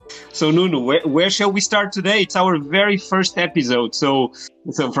So Nuno, where shall we start today? It's our very first episode. So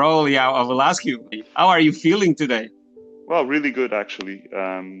probably I will ask you, how are you feeling today? Well, really good, actually.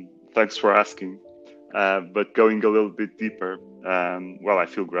 Thanks for asking. But going a little bit deeper, well, I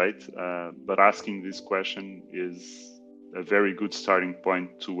feel great. But asking this question is a very good starting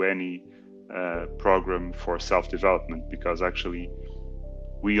point to any program for self-development, because actually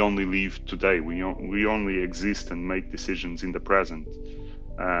we only live today. We only exist and make decisions in the present.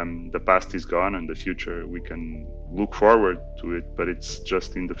 The past is gone, and the future, we can look forward to it, but it's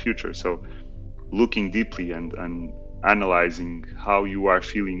just in the future. So looking deeply and analyzing how you are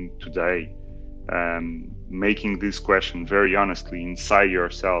feeling today, making this question very honestly inside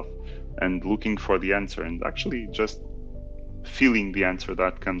yourself and looking for the answer, and actually just feeling the answer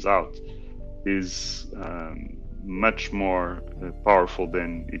that comes out is much more powerful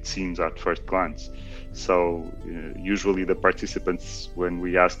than it seems at first glance. So usually the participants, when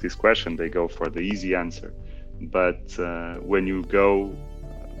we ask this question, they go for the easy answer. But when you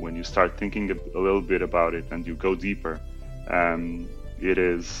start thinking a little bit about it and you go deeper, it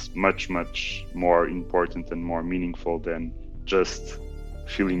is much more important and more meaningful than just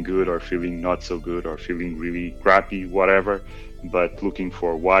feeling good or feeling not so good or feeling really crappy, whatever, but looking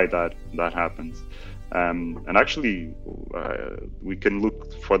for why that happens. And actually, we can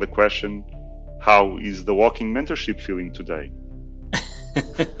look for the question, how is the walking mentorship feeling today?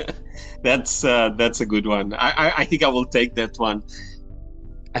 That's a good one. I think I will take that one.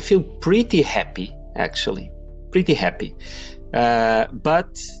 I feel pretty happy, actually, pretty happy.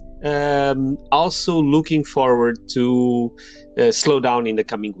 But also looking forward to slow down in the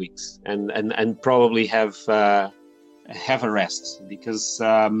coming weeks and probably have a rest, because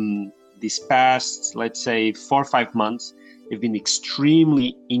these past, let's say, 4 or 5 months have been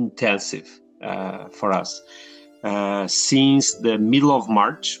extremely intensive for us. Since the middle of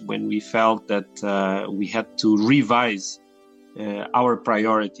March, when we felt that we had to revise our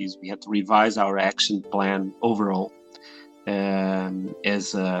priorities, we had to revise our action plan overall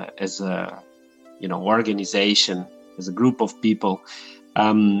as a organization, as a group of people.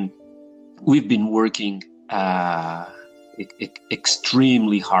 We've been working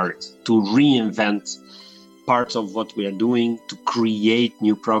extremely hard to reinvent parts of what we are doing, to create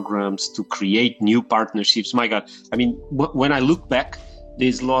new programs, to create new partnerships. My God, I mean, when I look back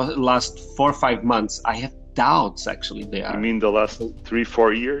these last 4 or 5 months, I have doubts, actually. They are. You mean the last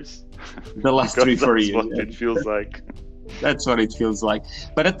 3-4 years? The last 3-4 years. That's what it feels like. That's what it feels like.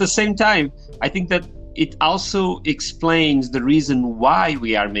 But at the same time, I think that it also explains the reason why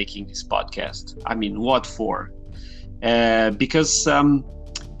we are making this podcast. I mean, what for? Because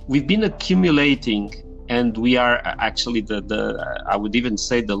we've been accumulating, and we are actually I would even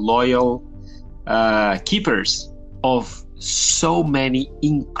say the loyal keepers of so many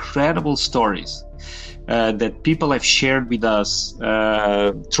incredible stories that people have shared with us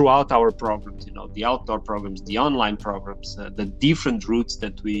throughout our programs, the outdoor programs, the online programs, the different routes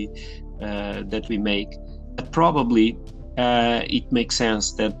that we make. But probably it makes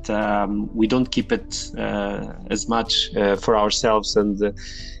sense that we don't keep it as much for ourselves, and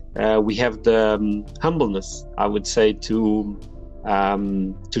we have the humbleness, I would say, to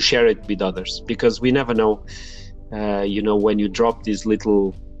share it with others, because we never know, when you drop this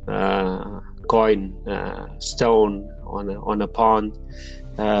little coin, stone on a pond,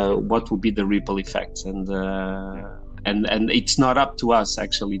 what will be the ripple effects, and it's not up to us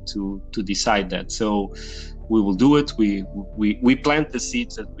actually to decide that. So we will do it. We plant the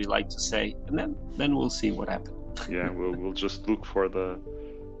seeds, that we like to say, and then we'll see what happens. Yeah, we'll just look for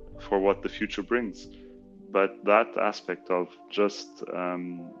what the future brings. But that aspect of just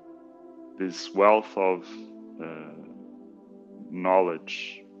this wealth of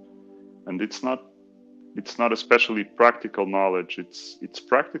knowledge, and it's not especially practical knowledge. It's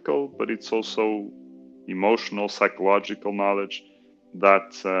practical, but it's also emotional, psychological knowledge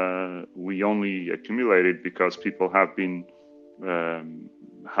that we only accumulated because people have been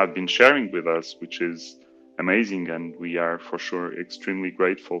sharing with us, which is amazing, and we are for sure extremely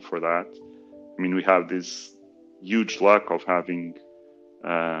grateful for that. I mean, we have this huge luck of having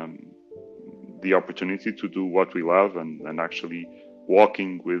the opportunity to do what we love, and actually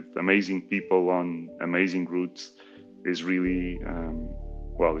walking with amazing people on amazing routes is really,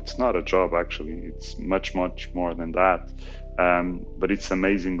 well, it's not a job, actually. It's much more than that. But it's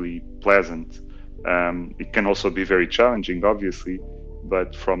amazingly pleasant. It can also be very challenging, obviously,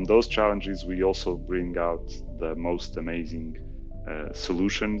 but from those challenges, we also bring out the most amazing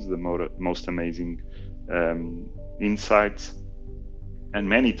solutions, the most amazing insights, and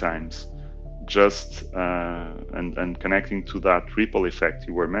many times just and connecting to that ripple effect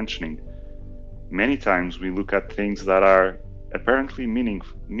you were mentioning, many times we look at things that are apparently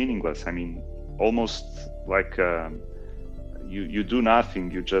meaningless. I mean, almost like you do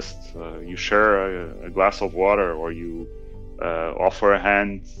nothing. You just you share a glass of water, or you offer a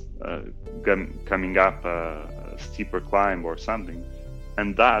hand coming up a steeper climb or something,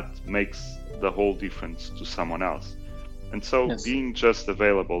 and that makes the whole difference to someone else. And so Yes. being just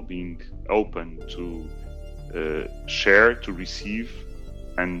available, being open to share, to receive,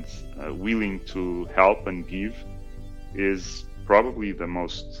 and willing to help and give is probably the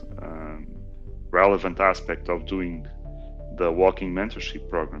most relevant aspect of doing the walking mentorship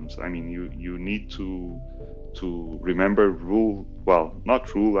programs. I mean, you need to remember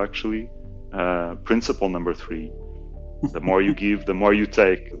principle number 3. The more you give, the more you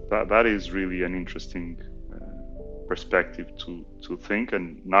take. That is really an interesting perspective to think.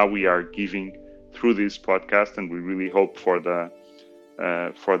 And now we are giving through this podcast, and we really hope for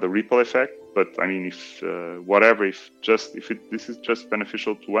the ripple effect. But I mean, if this is just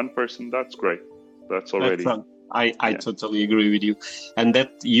beneficial to one person, that's great. That's already. I totally agree with you, and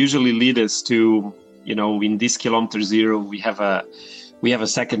that usually leads us to, in this Kilometer Zero, we have a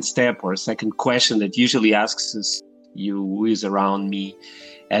second step or a second question that usually asks us, who is around me,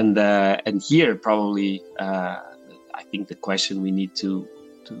 and here probably I think the question we need to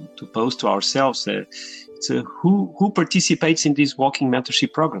pose to ourselves is who participates in this walking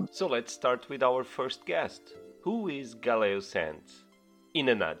mentorship program. So let's start with our first guest. Who is Galeo Sands in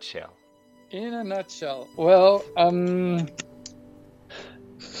a nutshell? In a nutshell, well,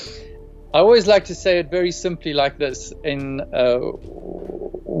 I always like to say it very simply like this.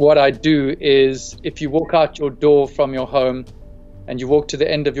 What I do is, if you walk out your door from your home and you walk to the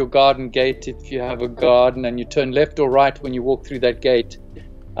end of your garden gate, if you have a garden, and you turn left or right when you walk through that gate,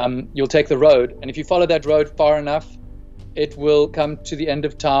 you'll take the road. And if you follow that road far enough, it will come to the end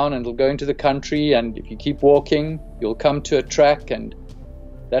of town and it'll go into the country. And if you keep walking, you'll come to a track, and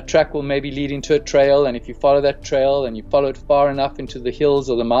that track will maybe lead into a trail. And if you follow that trail and you follow it far enough into the hills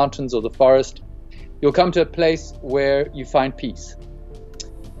or the mountains or the forest, you'll come to a place where you find peace.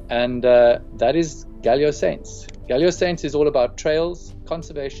 And that is Galeo Saints. Galeo Saints is all about trails,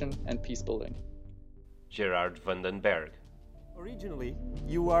 conservation, and peace building. Gerard van den Berg. Originally,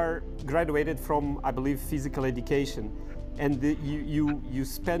 you are graduated from, I believe, physical education, and you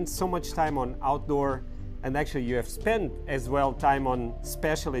spend so much time on outdoor, and actually you have spent as well time on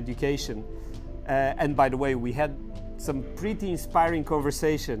special education. And by the way, we had some pretty inspiring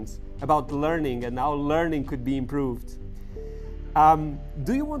conversations about learning and how learning could be improved.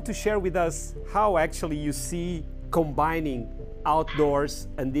 Do you want to share with us how actually you see combining outdoors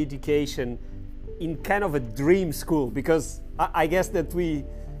and education in kind of a dream school? Because I guess that we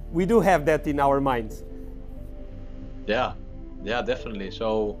do have that in our minds. Yeah, definitely.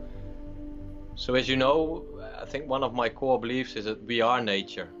 So as you know, I think one of my core beliefs is that we are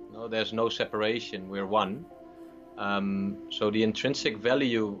nature. No, there's no separation. We're one. So the intrinsic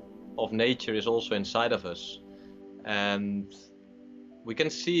value of nature is also inside of us, and we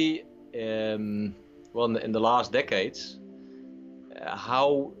can see, in the last decades,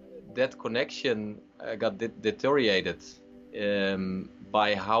 how that connection got deteriorated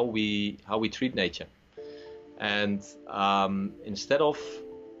by how we treat nature. And instead of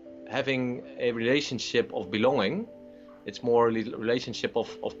having a relationship of belonging, it's more a relationship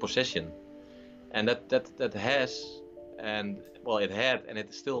of possession. And that has, and well, it had, and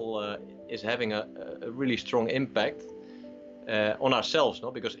it still is having a really strong impact on ourselves,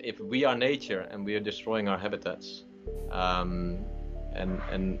 no? Because if we are nature and we are destroying our habitats, and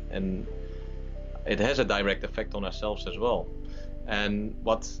it has a direct effect on ourselves as well. And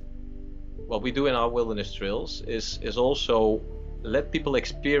what we do in our wilderness trails is also let people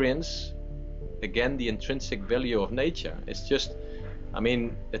experience again the intrinsic value of nature. It's just, I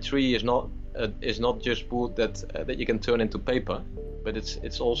mean, a tree is not just wood that you can turn into paper, but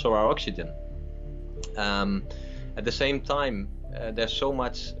it's also our oxygen. At the same time, there's so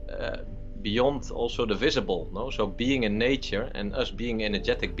much beyond also the visible, no? So being in nature and us being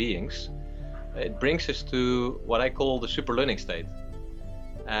energetic beings, it brings us to what I call the super learning state.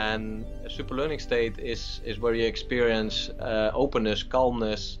 And a super learning state is where you experience openness,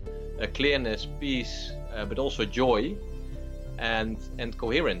 calmness, clearness, peace, but also joy and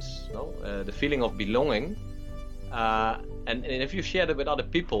coherence, no? The feeling of belonging. And if you share that with other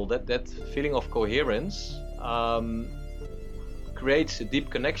people, that feeling of coherence creates a deep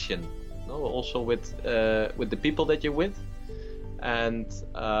connection, no? Also with the people that you're with, and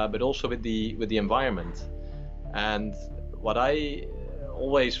but also with the environment. And what I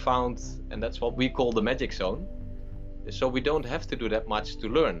always found, and that's what we call the magic zone. So we don't have to do that much to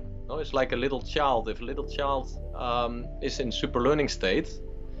learn. No, it's like a little child. If a little child is in super learning state,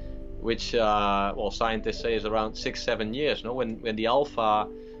 which scientists say is around 6-7 years. No, when the alpha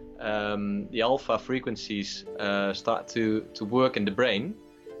frequencies start to work in the brain.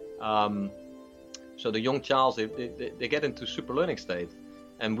 So the young child, they get into super learning state,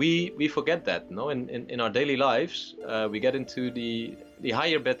 and we forget that. No, in our daily lives, we get into the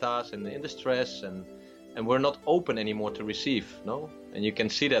higher betas and in the stress, and we're not open anymore to receive. No, and you can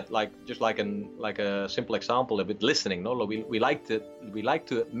see that like a simple example with listening. No, we like to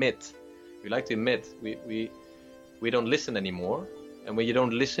admit we don't listen anymore, and when you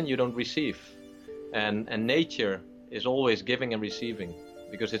don't listen, you don't receive. And nature is always giving and receiving,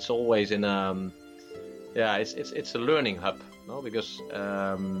 because it's always in it's a learning hub, no? Because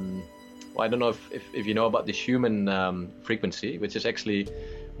I don't know if you know about the human frequency, which is actually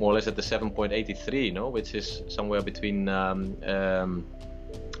more or less at the 7.83, no, which is somewhere between alpha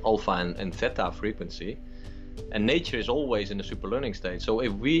and theta frequency, and nature is always in a super learning state. So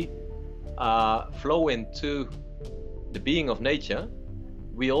if we flow into the being of nature,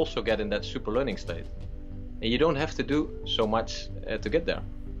 we also get in that super learning state, and you don't have to do so much to get there.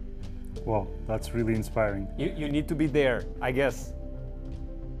 Wow, that's really inspiring. You need to be there, I guess.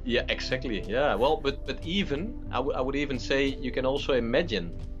 Yeah, exactly. Yeah, well, but even I would even say you can also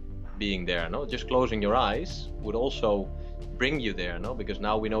imagine being there. No, just closing your eyes would also bring you there. No, because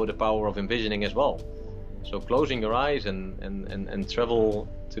now we know the power of envisioning as well. So closing your eyes and travel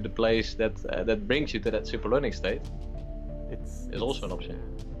to the place that brings you to that super learning state is also an option.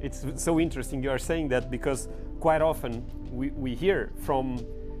 It's so interesting you are saying that, because quite often we hear from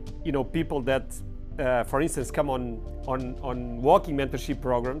people that for instance come on walking mentorship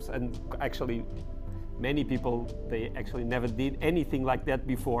programs, and actually many people, they actually never did anything like that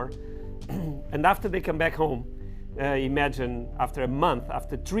before. And after they come back home, imagine after a month,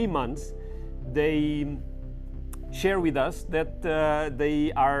 after 3 months, they share with us that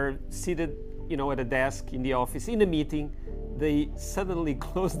they are seated at a desk in the office in a meeting. They suddenly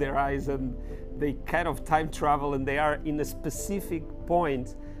close their eyes and they kind of time travel, and they are in a specific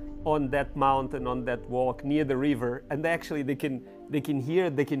point on that mountain, on that walk near the river, and actually they can hear,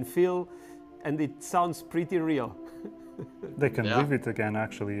 they can feel, and it sounds pretty real. They can live it again,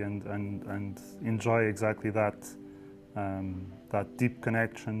 actually, and enjoy exactly that deep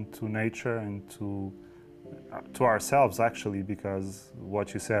connection to nature and to ourselves, actually, because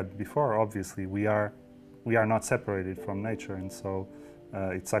what you said before, obviously we are not separated from nature, and so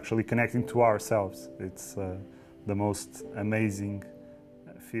it's actually connecting to ourselves. It's the most amazing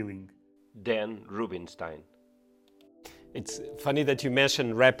feeling. Dan Rubinstein. It's funny that you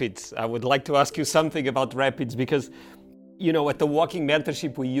mentioned rapids. I would like to ask you something about rapids, because at the Walking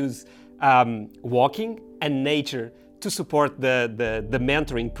Mentorship we use walking and nature to support the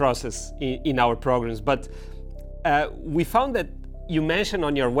mentoring process in our programs. But we found that you mentioned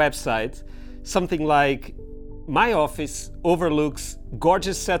on your website something like, my office overlooks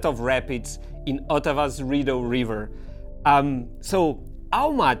gorgeous set of rapids in Ottawa's Rideau River. So how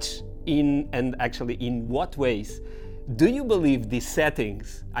much and actually in what ways do you believe these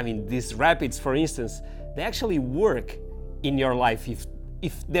settings, these rapids for instance, they actually work in your life if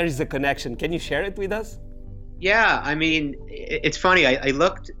there is a connection? Can you share it with us? Yeah, it's funny. I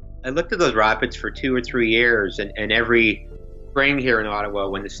looked at those rapids for 2 or 3 years, and every spring here in Ottawa,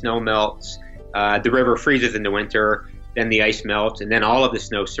 when the snow melts, the river freezes in the winter, then the ice melts, and then all of the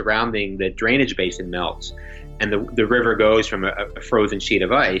snow surrounding the drainage basin melts, and the river goes from a frozen sheet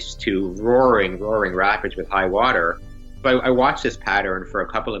of ice to roaring rapids with high water. So I watched this pattern for a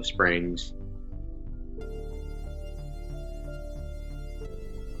couple of springs.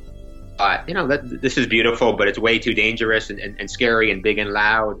 This is beautiful, but it's way too dangerous and scary and big and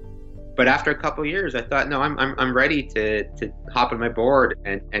loud. But after a couple of years, I thought, no, I'm ready to hop on my board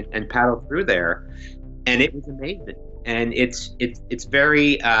and paddle through there, and it was amazing. And it's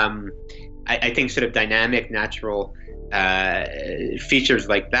very I think sort of dynamic, natural features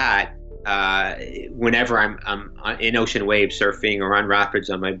like that. Whenever I'm in ocean wave surfing or on rapids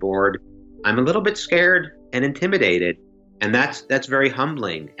on my board, I'm a little bit scared and intimidated. And that's very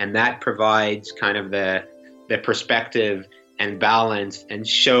humbling, and that provides kind of the perspective and balance, and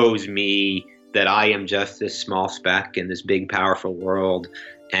shows me that I am just this small speck in this big, powerful world,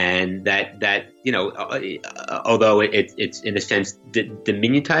 and that although it's in a sense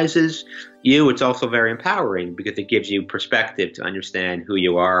diminutizes you, it's also very empowering, because it gives you perspective to understand who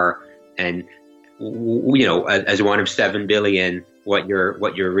you are, and as one of 7 billion. What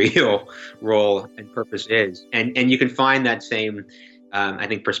your real role and purpose is, and you can find that same I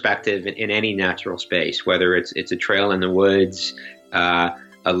think, perspective in any natural space, whether it's a trail in the woods,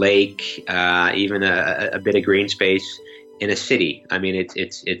 a lake, even a bit of green space in a city. I mean,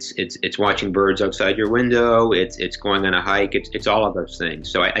 it's watching birds outside your window. It's going on a hike. It's all of those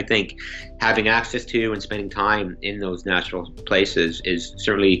things. So I think having access to and spending time in those natural places is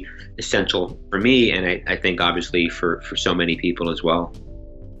certainly essential for me, and I think obviously for so many people as well.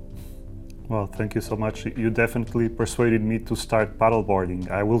 Well, thank you so much. You definitely persuaded me to start paddleboarding.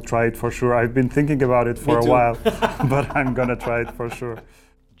 I will try it for sure. I've been thinking about it for a while, but I'm gonna try it for sure.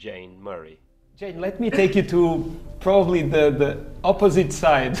 Jane Murray. Jane, let me take you to probably the opposite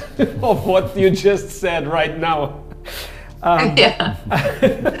side of what you just said right now.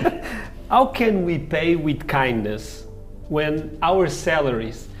 How can we pay with kindness when our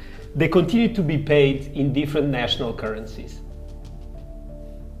salaries, they continue to be paid in different national currencies?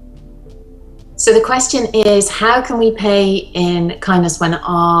 So the question is, how can we pay in kindness when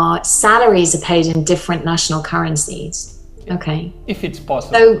our salaries are paid in different national currencies? Okay. If it's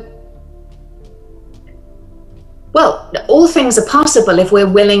possible. So, well, all things are possible if we're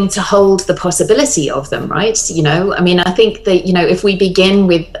willing to hold the possibility of them, right? You know, I mean, I think that, you know, if we begin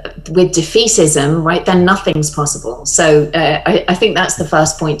with defeatism, right, then nothing's possible. So I think that's the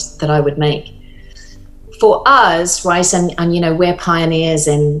first point that I would make. For us, right, and you know, we're pioneers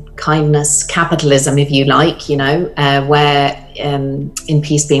in kindness capitalism, if you like, you know, where in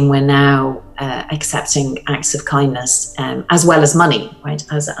Peacebeam we're now accepting acts of kindness as well as money, right,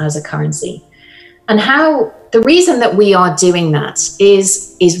 as a currency. And how the reason that we are doing that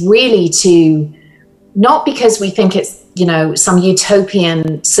is really to, not because we think it's, you know, some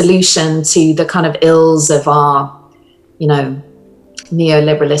utopian solution to the kind of ills of our, you know,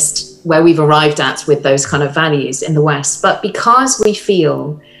 neoliberalist, where we've arrived at with those kind of values in the West, but because we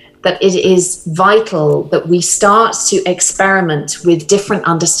feel that it is vital that we start to experiment with different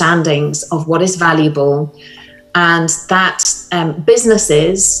understandings of what is valuable, and that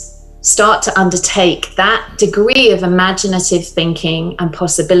businesses start to undertake that degree of imaginative thinking and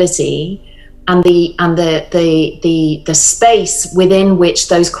possibility, and the space within which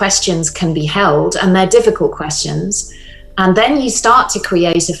those questions can be held, and they're difficult questions. And then you start to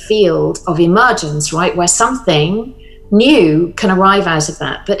create a field of emergence, right, where something new can arrive out of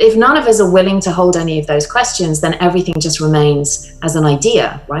that. But if none of us are willing to hold any of those questions, then everything just remains as an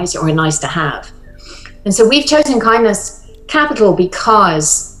idea, right, or a nice to have. And so we've chosen kindness capital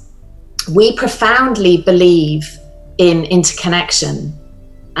because we profoundly believe in interconnection.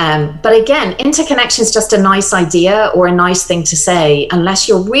 But again, interconnection is just a nice idea or a nice thing to say, unless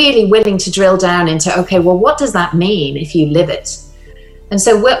you're really willing to drill down into, okay, well, what does that mean if you live it? And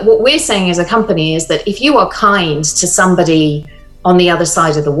so what we're saying as a company is that if you are kind to somebody on the other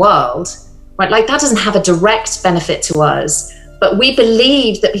side of the world, right, like that doesn't have a direct benefit to us, but we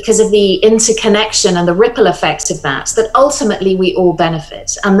believe that because of the interconnection and the ripple effect of that ultimately we all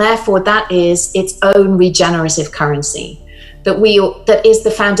benefit. And therefore that is its own regenerative currency. That is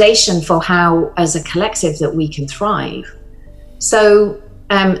the foundation for how, as a collective, that we can thrive. So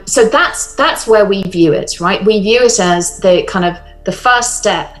that's where we view it, right? We view it as the kind of the first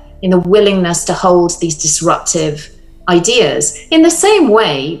step in the willingness to hold these disruptive ideas. In the same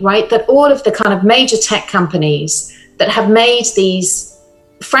way, right, that all of the kind of major tech companies that have made these,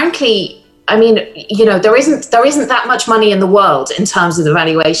 frankly, I mean, you know, there isn't that much money in the world in terms of the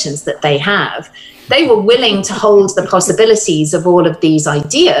valuations that they have. They were willing to hold the possibilities of all of these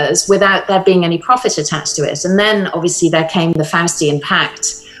ideas without there being any profit attached to it. And then obviously there came the Faustian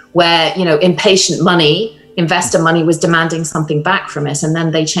Pact, where, you know, impatient money, investor money, was demanding something back from it, and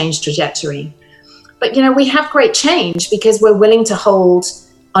then they changed trajectory. But, you know, we have great change because we're willing to hold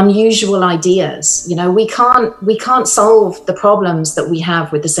unusual ideas. You know, we can't solve the problems that we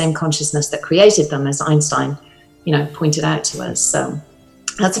have with the same consciousness that created them, as Einstein, you know, pointed out to us. So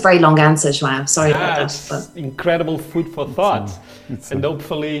that's a very long answer, Joao. Sorry about that. But incredible food for thought. And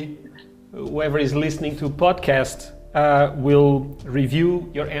hopefully whoever is listening to podcast will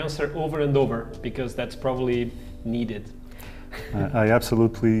review your answer over and over, because that's probably needed. I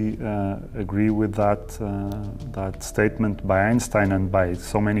absolutely agree with that statement by Einstein and by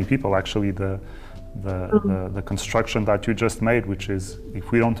so many people. Actually, the construction that you just made, which is,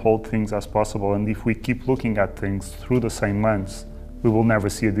 if we don't hold things as possible, and if we keep looking at things through the same lens, we will never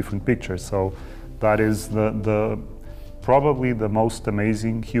see a different picture. So that is the probably the most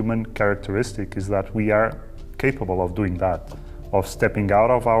amazing human characteristic, is that we are capable of doing that, of stepping out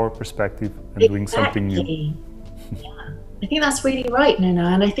of our perspective and doing something new. I think that's really right, Nuno.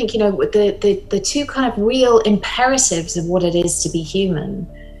 And I think, you know, the two kind of real imperatives of what it is to be human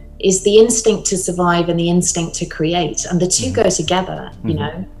is the instinct to survive and the instinct to create, and the two go together, you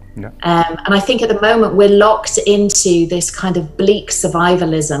know. Yeah. And I think at the moment we're locked into this kind of bleak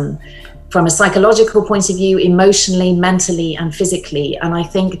survivalism from a psychological point of view, emotionally, mentally, and physically. And I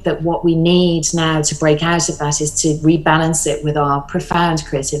think that what we need now to break out of that is to rebalance it with our profound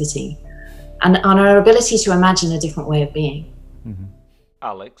creativity and on our ability to imagine a different way of being.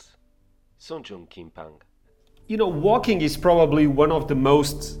 Alex, Songjung Kimpang. You know, walking is probably one of the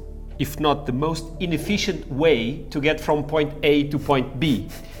most, if not the most inefficient way to get from point A to point B.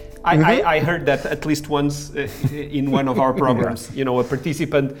 I heard that at least once in one of our programs. You know, a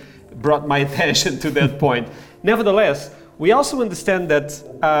participant brought my attention to that point. Nevertheless, we also understand that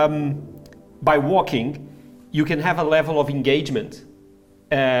by walking, you can have a level of engagement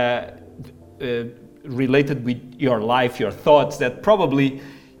related with your life, your thoughts, that probably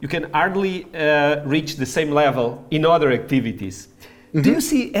you can hardly reach the same level in other activities. Do you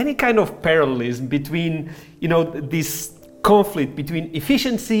see any kind of parallelism between, you know, this conflict between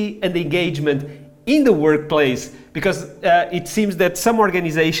efficiency and engagement in the workplace? Because it seems that some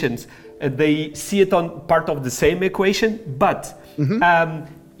organizations, they see it on part of the same equation, but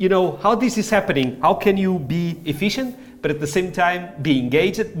you know, how this is happening, how can you be efficient, but at the same time be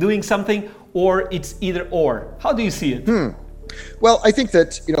engaged at doing something, or it's either or? How do you see it? Well, I think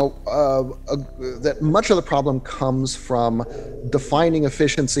that, you know, that much of the problem comes from defining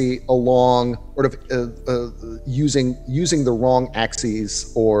efficiency along sort of using the wrong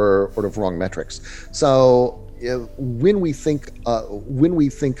axes or sort of wrong metrics. So when we think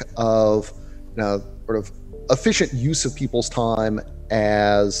of sort of efficient use of people's time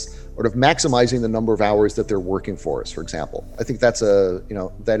as sort of maximizing the number of hours that they're working for us, for example, I think that's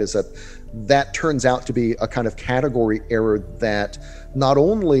that turns out to be a kind of category error that not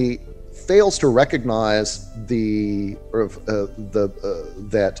only fails to recognize the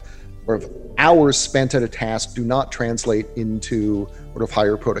that sort of hours spent at a task do not translate into sort of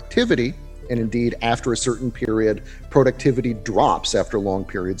higher productivity, and indeed after a certain period productivity drops after long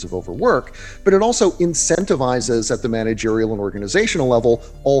periods of overwork, but it also incentivizes at the managerial and organizational level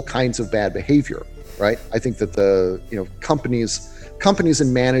all kinds of bad behavior, right? I think that the, you know, companies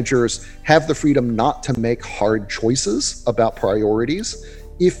and managers have the freedom not to make hard choices about priorities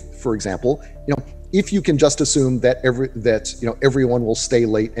if, for example, you know, if you can just assume that everyone will stay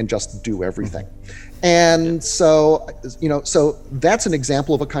late and just do everything. And so, you know, so that's an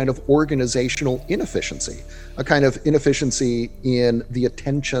example of a kind of organizational inefficiency, a kind of inefficiency in the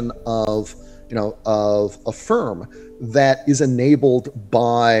attention of, you know, of a firm that is enabled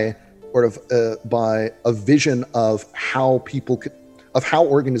by sort of by a vision of how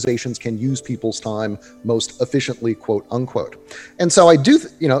organizations can use people's time most efficiently, quote unquote. And so I do,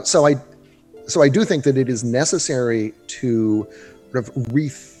 you know, so I do think that it is necessary to sort of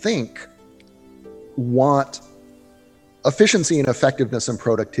rethink what efficiency and effectiveness and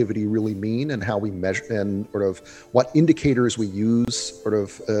productivity really mean, and how we measure, and sort of what indicators we use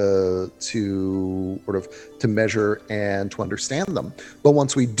to measure and to understand them. But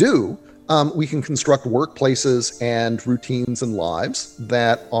once we do, we can construct workplaces and routines and lives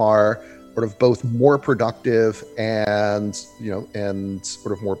that are sort of both more productive and, you know, and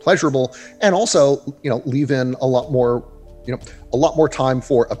sort of more pleasurable, and also, you know, leave in a lot more time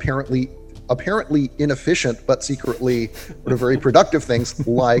for apparently inefficient but secretly sort of very productive things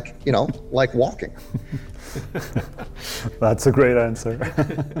like, you know, like walking. That's a great answer.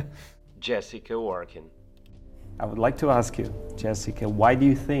 Jessica Warkin. I would like to ask you, Jessica, why do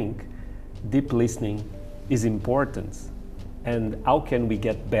you think deep listening is important, and how can we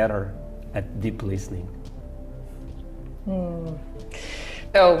get better at deep listening?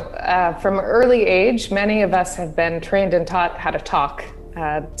 So from an early age, many of us have been trained and taught how to talk.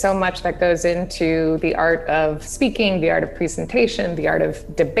 So much that goes into the art of speaking, the art of presentation, the art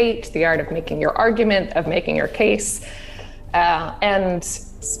of debate, the art of making your argument, of making your case. And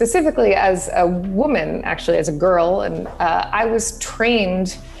specifically as a woman, actually as a girl, and I was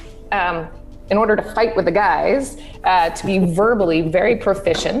trained in order to fight with the guys, to be verbally very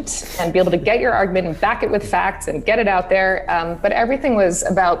proficient and be able to get your argument and back it with facts and get it out there. But everything was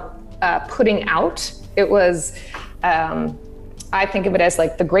about putting out. It was, I think of it as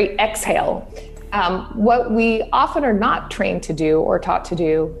like the great exhale. What we often are not trained to do or taught to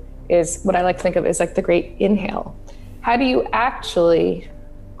do is what I like to think of as like the great inhale. How do you actually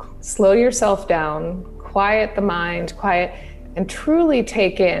slow yourself down, quiet the mind, and truly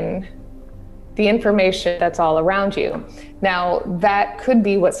take in the information that's all around you? Now, that could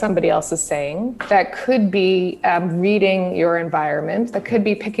be what somebody else is saying. That could be reading your environment. That could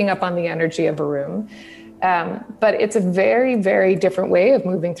be picking up on the energy of a room. But it's a very, very different way of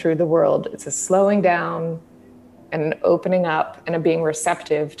moving through the world. It's a slowing down and an opening up and a being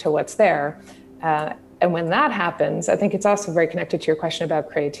receptive to what's there. And when that happens, I think it's also very connected to your question about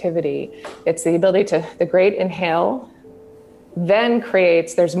creativity. It's the ability to, the great inhale then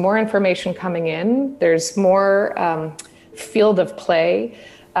creates, there's more information coming in, there's more field of play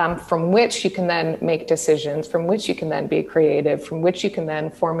from which you can then make decisions, from which you can then be creative, from which you can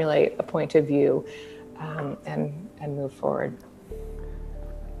then formulate a point of view and move forward.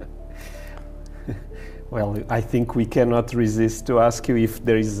 Well, I think we cannot resist to ask you if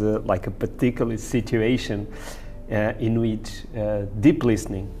there is a particular situation in which deep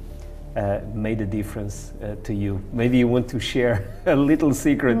listening made a difference to you. Maybe you want to share a little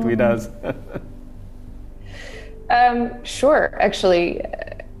secret with us. Sure. Actually,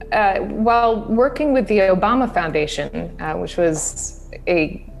 while working with the Obama Foundation, which was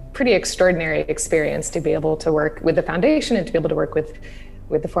a pretty extraordinary experience to be able to work with the foundation and to be able to work with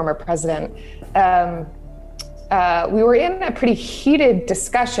the former president, we were in a pretty heated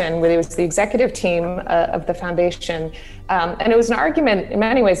discussion where it was the executive team of the foundation, and it was an argument in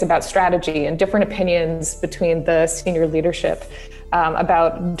many ways about strategy and different opinions between the senior leadership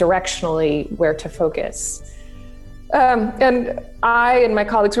about directionally where to focus. And I and my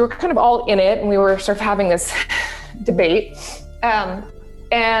colleagues, we were kind of all in it, and we were sort of having this debate.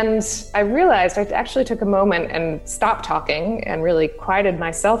 And I realized I actually took a moment and stopped talking and really quieted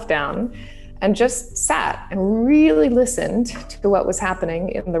myself down and just sat and really listened to what was happening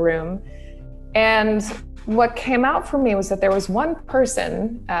in the room. And what came out for me was that there was one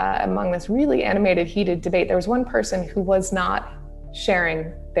person among this really animated, heated debate, there was one person who was not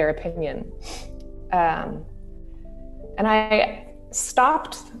sharing their opinion. And I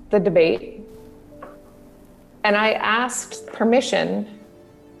stopped the debate and I asked permission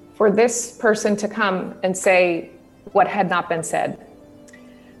for this person to come and say what had not been said.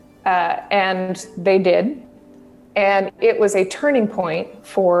 And they did. And it was a turning point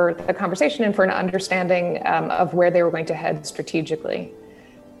for the conversation and for an understanding of where they were going to head strategically.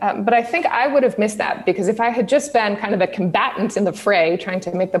 But I think I would have missed that, because if I had just been kind of a combatant in the fray, trying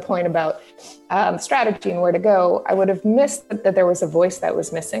to make the point about strategy and where to go, I would have missed that there was a voice that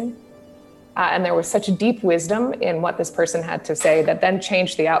was missing. And there was such deep wisdom in what this person had to say that then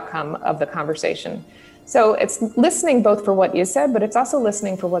changed the outcome of the conversation. So it's listening both for what is said, but it's also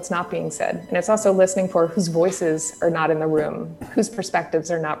listening for what's not being said. And it's also listening for whose voices are not in the room, whose perspectives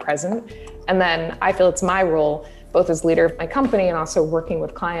are not present. And then I feel it's my role, both as leader of my company and also working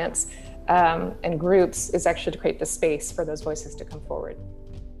with clients and groups, is actually to create the space for those voices to come forward.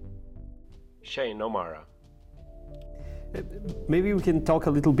 Shane O'Mara. Maybe we can talk a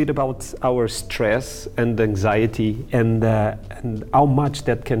little bit about our stress and anxiety and how much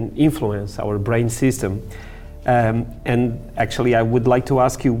that can influence our brain system. And actually, I would like to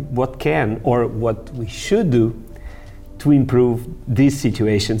ask you what can or what we should do to improve this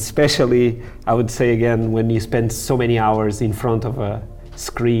situation, especially, I would say again, when you spend so many hours in front of a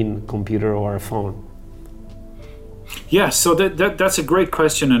screen, computer or a phone. Yeah, so that's a great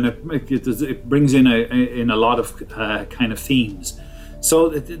question, and it brings in a lot of kind of themes. So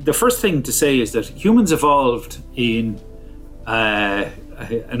the first thing to say is that humans evolved in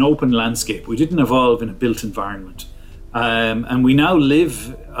an open landscape. We didn't evolve in a built environment, and we now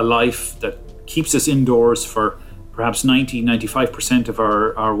live a life that keeps us indoors for perhaps 95% of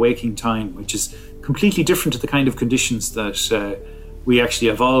our waking time, which is completely different to the kind of conditions that we actually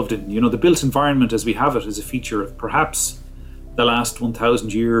evolved in. You know, the built environment as we have it is a feature of perhaps the last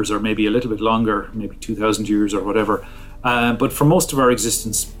 1,000 years, or maybe a little bit longer, maybe 2,000 years or whatever. But for most of our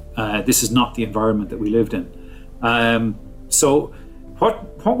existence, this is not the environment that we lived in. So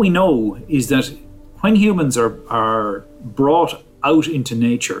what we know is that when humans are brought out into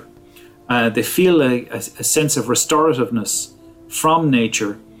nature, they feel a sense of restorativeness from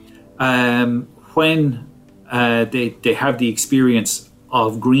nature when they have the experience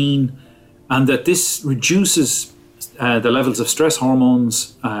of green, and that this reduces the levels of stress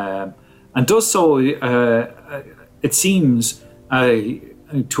hormones and does so, it seems,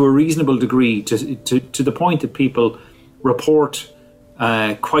 to a reasonable degree, to the point that people report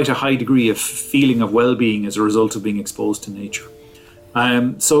quite a high degree of feeling of well-being as a result of being exposed to nature.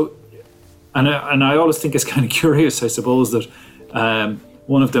 And I always think it's kind of curious, I suppose, that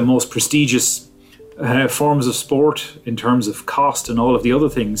one of the most prestigious forms of sport in terms of cost and all of the other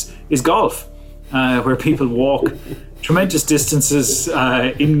things is golf, where people walk tremendous distances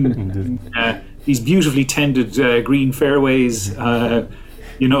in these beautifully tended green fairways. So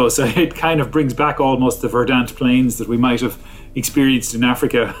it kind of brings back almost the verdant plains that we might have experienced in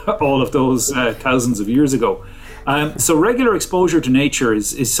Africa all of those thousands of years ago. So regular exposure to nature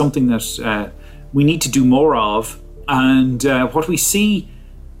is something that we need to do more of. And what we see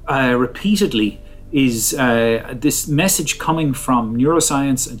repeatedly is this message coming from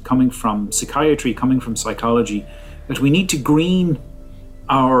neuroscience and coming from psychiatry, coming from psychology, that we need to green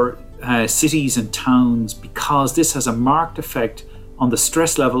our cities and towns because this has a marked effect on the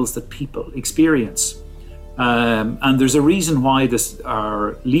stress levels that people experience. And there's a reason why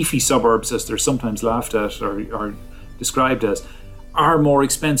our leafy suburbs, as they're sometimes laughed at or described as, are more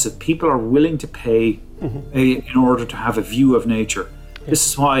expensive. People are willing to pay in order to have a view of nature. This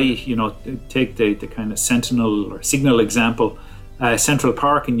is why, take the kind of Sentinel or Signal example, Central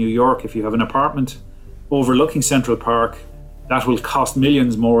Park in New York. If you have an apartment overlooking Central Park, that will cost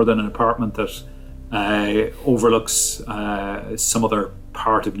millions more than an apartment that overlooks some other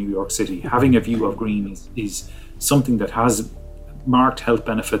part of New York City. Having a view of green is something that has marked health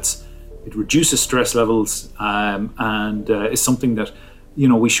benefits. It reduces stress levels and is something that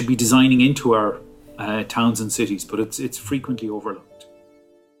we should be designing into our towns and cities, but it's frequently overlooked.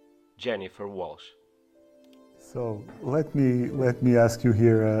 Jennifer Walsh. So let me ask you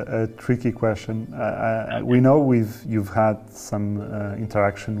here a tricky question. We know you've had some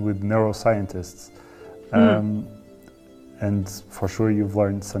interaction with neuroscientists, and for sure you've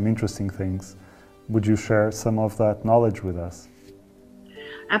learned some interesting things. Would you share some of that knowledge with us?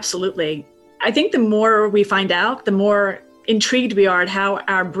 Absolutely. I think the more we find out, the more intrigued we are at how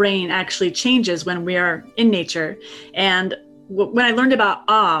our brain actually changes when we are in nature. And when I learned about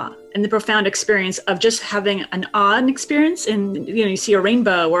awe and the profound experience of just having an awe experience, and you see a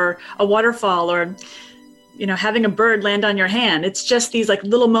rainbow or a waterfall or having a bird land on your hand, it's just these like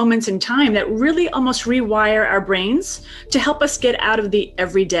little moments in time that really almost rewire our brains to help us get out of the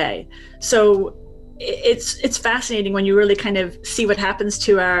everyday. So it's fascinating when you really kind of see what happens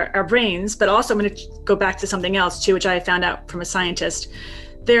to our brains. But also I'm going to go back to something else too, which I found out from a scientist.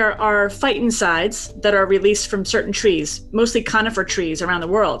 There are phytoncides that are released from certain trees, mostly conifer trees around the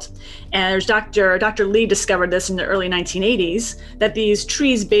world. And there's Dr. Lee discovered this in the early 1980s, that these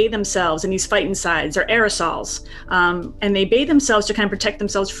trees bathe themselves in these phytoncides or aerosols. And they bathe themselves to kind of protect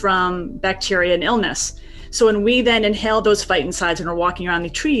themselves from bacteria and illness. So when we then inhale those phytoncides when we're walking around the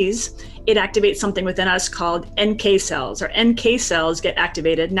trees, it activates something within us called NK cells, or NK cells get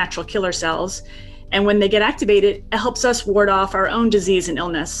activated, natural killer cells. And when they get activated, it helps us ward off our own disease and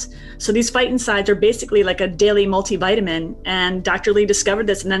illness. So these phytoncides are basically like a daily multivitamin. And Dr. Lee discovered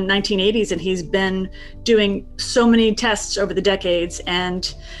this in the 1980s, and he's been doing so many tests over the decades.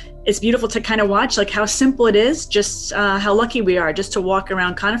 And it's beautiful to kind of watch like how simple it is, just how lucky we are just to walk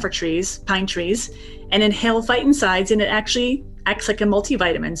around conifer trees, pine trees, and inhale phytoncides, and it actually acts like a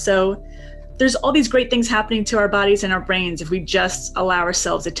multivitamin. So there's all these great things happening to our bodies and our brains if we just allow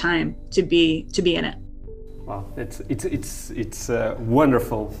ourselves the time to be in it. Wow, it's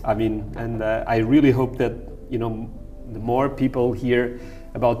wonderful. I mean, and I really hope that the more people hear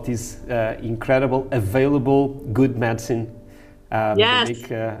about this incredible, available, good medicine, yes.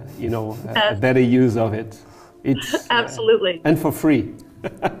 make a better use of it. It's absolutely and for free.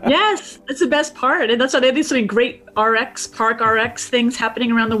 Yes, that's the best part. And that's why there's so many great Park RX things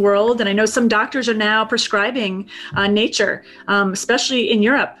happening around the world. And I know some doctors are now prescribing nature, especially in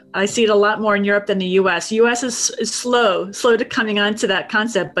Europe. I see it a lot more in Europe than the US. US is slow to coming on to that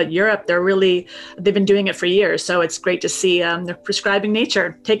concept, but Europe, they've been doing it for years. So it's great to see they're prescribing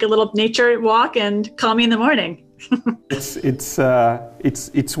nature. Take a little nature walk and call me in the morning.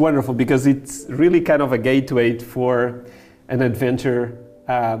 It's wonderful because it's really kind of a gateway for an adventure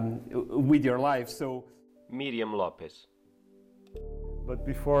with your life. So Miriam Lopez. But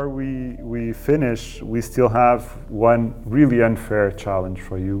before we finish, we still have one really unfair challenge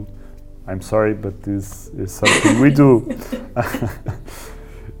for you. I'm sorry, but this is something we do.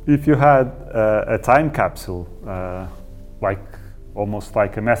 If you had a time capsule, almost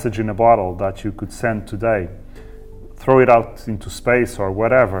like a message in a bottle that you could send today, throw it out into space or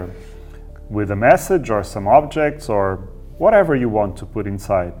whatever, with a message or some objects or whatever you want to put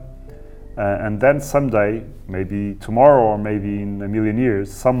inside. And then someday, maybe tomorrow or maybe in a million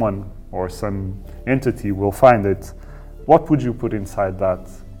years, someone or some entity will find it. What would you put inside that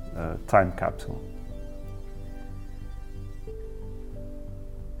time capsule?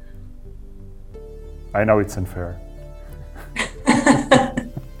 I know it's unfair.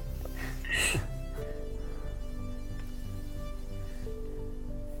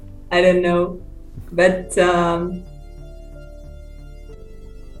 I don't know, but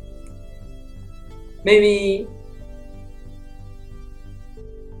maybe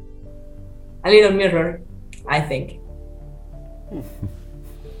a little mirror, I think.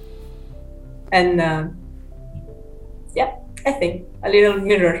 And yeah, I think a little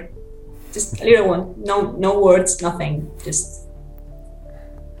mirror, just a little one. No words, nothing. Just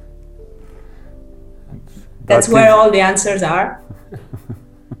that's where all the answers are.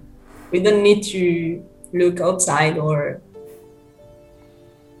 We don't need to look outside or.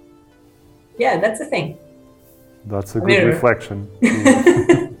 Yeah, that's the thing. That's a good Mirror. reflection.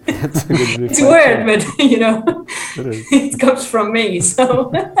 That's a good reflection. It's weird, but It is. it comes from me.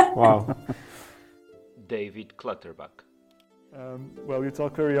 So. Wow. David Clutterbuck. Well, you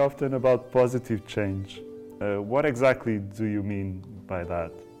talk very often about positive change. What exactly do you mean by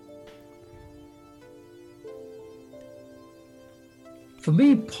that? For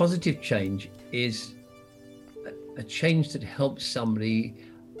me, positive change is a change that helps somebody,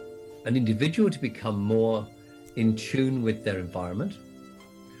 an individual, to become more in tune with their environment,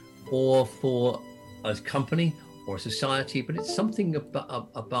 or for a company or a society, but it's something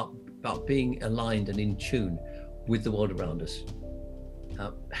about being aligned and in tune with the world around us.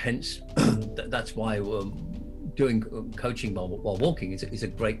 Hence, that's why doing coaching while walking is a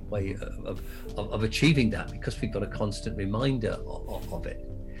great way of achieving that, because we've got a constant reminder of it.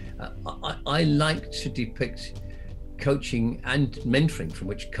 I like to depict coaching and mentoring, from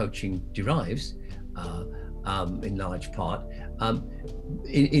which coaching derives in large part,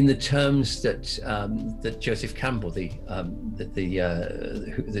 in the terms that Joseph Campbell, the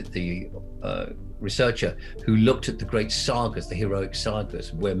researcher who looked at the great sagas, the heroic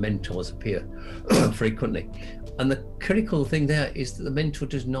sagas, where mentors appear frequently. And the critical thing there is that the mentor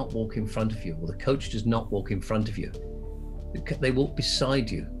does not walk in front of you, or the coach does not walk in front of you. They walk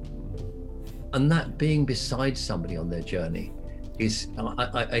beside you. And that being beside somebody on their journey is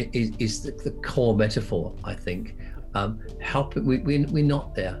the core metaphor, I think. We're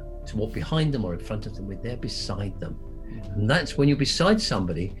not there to walk behind them or in front of them, we're there beside them. And that's when you're beside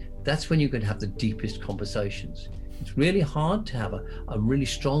somebody, that's when you can have the deepest conversations. It's really hard to have a really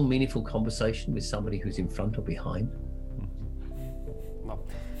strong, meaningful conversation with somebody who's in front or behind. Well,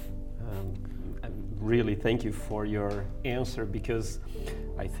 really thank you for your answer, because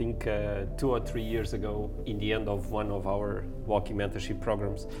I think 2 or 3 years ago, in the end of one of our walking mentorship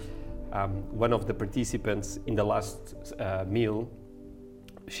programs, one of the participants in the last meal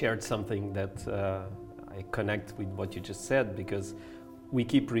shared something that I connect with what you just said, because we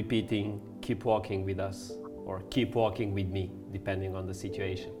keep repeating, keep walking with us, or keep walking with me, depending on the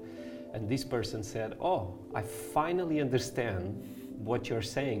situation. And this person said, oh, I finally understand what you're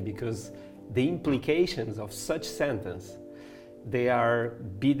saying, because the implications of such sentence, they are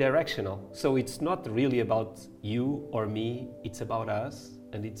bidirectional. So it's not really about you or me, it's about us,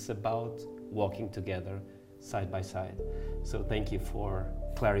 and it's about walking together side by side. So thank you for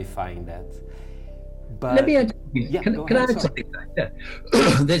clarifying that. But let me add, yeah, can I add something to that?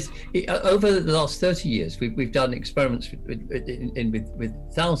 Yeah. There's, over the last 30 years, we've done experiments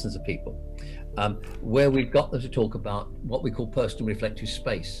with thousands of people, where we've got them to talk about what we call personal reflective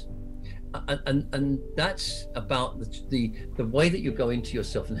space. And that's about the way that you go into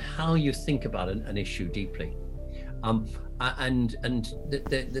yourself and how you think about an issue deeply. And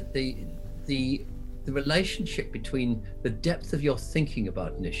the relationship between the depth of your thinking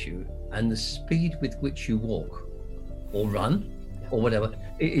about an issue and the speed with which you walk or run or whatever,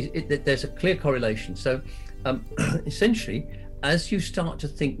 there's a clear correlation. So essentially, as you start to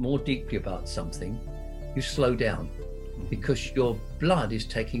think more deeply about something, you slow down, because your blood is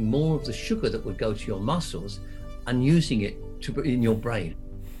taking more of the sugar that would go to your muscles and using it in your brain.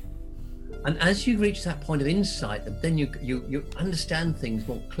 And as you reach that point of insight, and then you understand things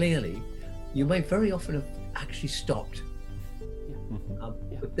more clearly, you may very often have actually stopped.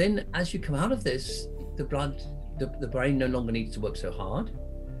 But then as you come out of this, the brain no longer needs to work so hard.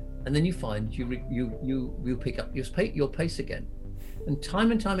 And then you find you pick up your pace again. And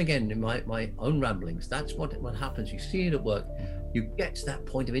time again in my own ramblings, that's what happens. You see it at work, you get to that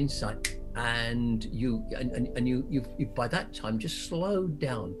point of insight, and you by that time just slow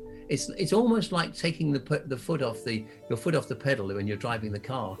down. It's almost like taking your foot off the pedal when you're driving the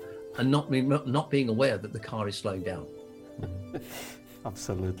car, and not being aware that the car is slowing down.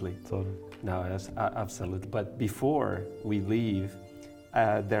 Absolutely. Totally. No, absolutely. But before we leave,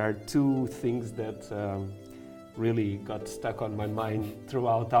 there are two things that really got stuck on my mind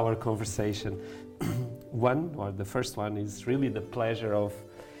throughout our conversation. The first one is really the pleasure of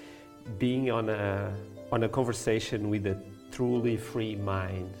being on a conversation with a truly free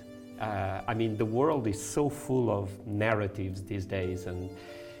mind. I mean, the world is so full of narratives these days, and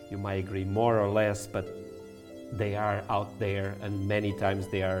you might agree more or less, but they are out there, and many times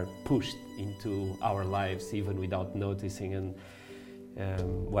they are pushed into our lives even without noticing.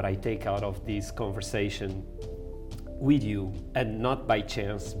 what I take out of this conversation with you, and not by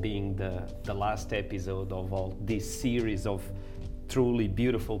chance being the last episode of all this series of truly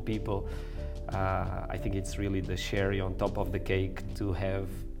beautiful people. I think it's really the cherry on top of the cake to have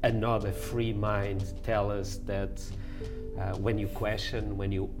another free mind tell us that when you question,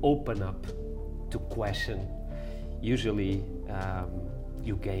 when you open up to question, usually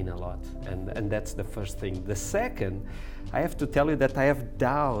you gain a lot, and that's the first thing. The second, I have to tell you that I have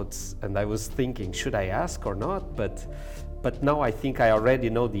doubts, and I was thinking, should I ask or not? But now I think I already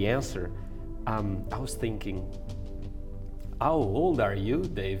know the answer. I was thinking, how old are you,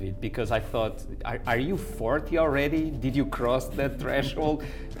 David? Because I thought, are you 40 already? Did you cross that threshold?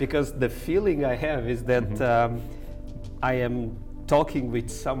 Because the feeling I have is that I am talking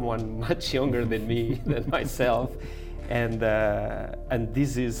with someone much younger than me, than myself, and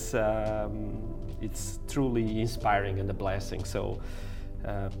this is it's truly inspiring and a blessing. So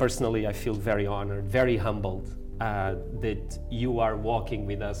personally, I feel very honored, very humbled that you are walking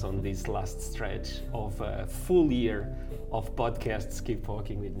with us on this last stretch of a full year of podcasts. Keep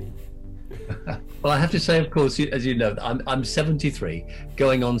walking with me. Well, I have to say, of course, as you know, I'm 73,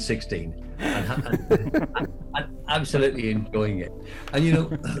 going on 16, and I'm absolutely enjoying it. And you know,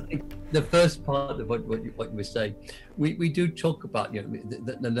 the first part of what you were saying, we do talk about, you know,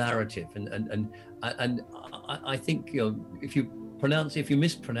 the narrative, and I think, you know, if you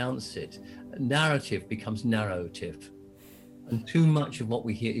mispronounce it, narrative becomes narrative, and too much of what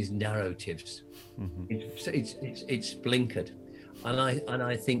we hear is narratives. It's blinkered. And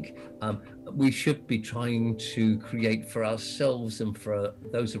I think we should be trying to create for ourselves and for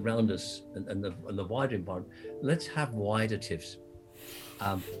those around us and the wider environment. Let's have widatives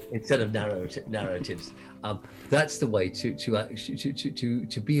instead of narratives. That's the way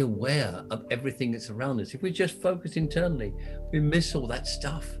to be aware of everything that's around us. If we just focus internally, we miss all that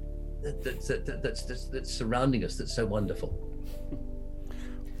stuff that's surrounding us. That's so wonderful.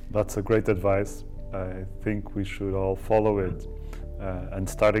 That's a great advice. I think we should all follow it. And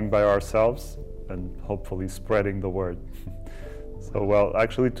starting by ourselves and hopefully spreading the word. So, well,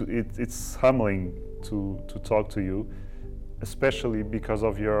 actually it's humbling to talk to you, especially because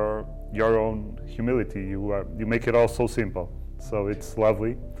of your own humility. You make it all so simple. So it's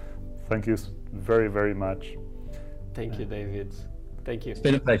lovely. Thank you very, very much. Thank you, David. Thank you. It's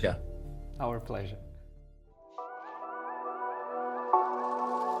been a pleasure. Our pleasure.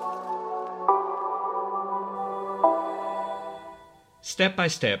 Step by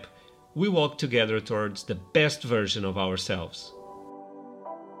step, we walk together towards the best version of ourselves.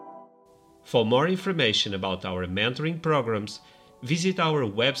 For more information about our mentoring programs, visit our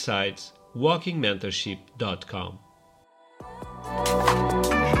website walkingmentorship.com.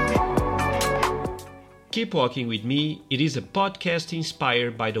 Keep Walking with Me. It is a podcast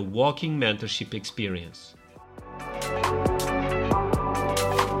inspired by the Walking Mentorship experience.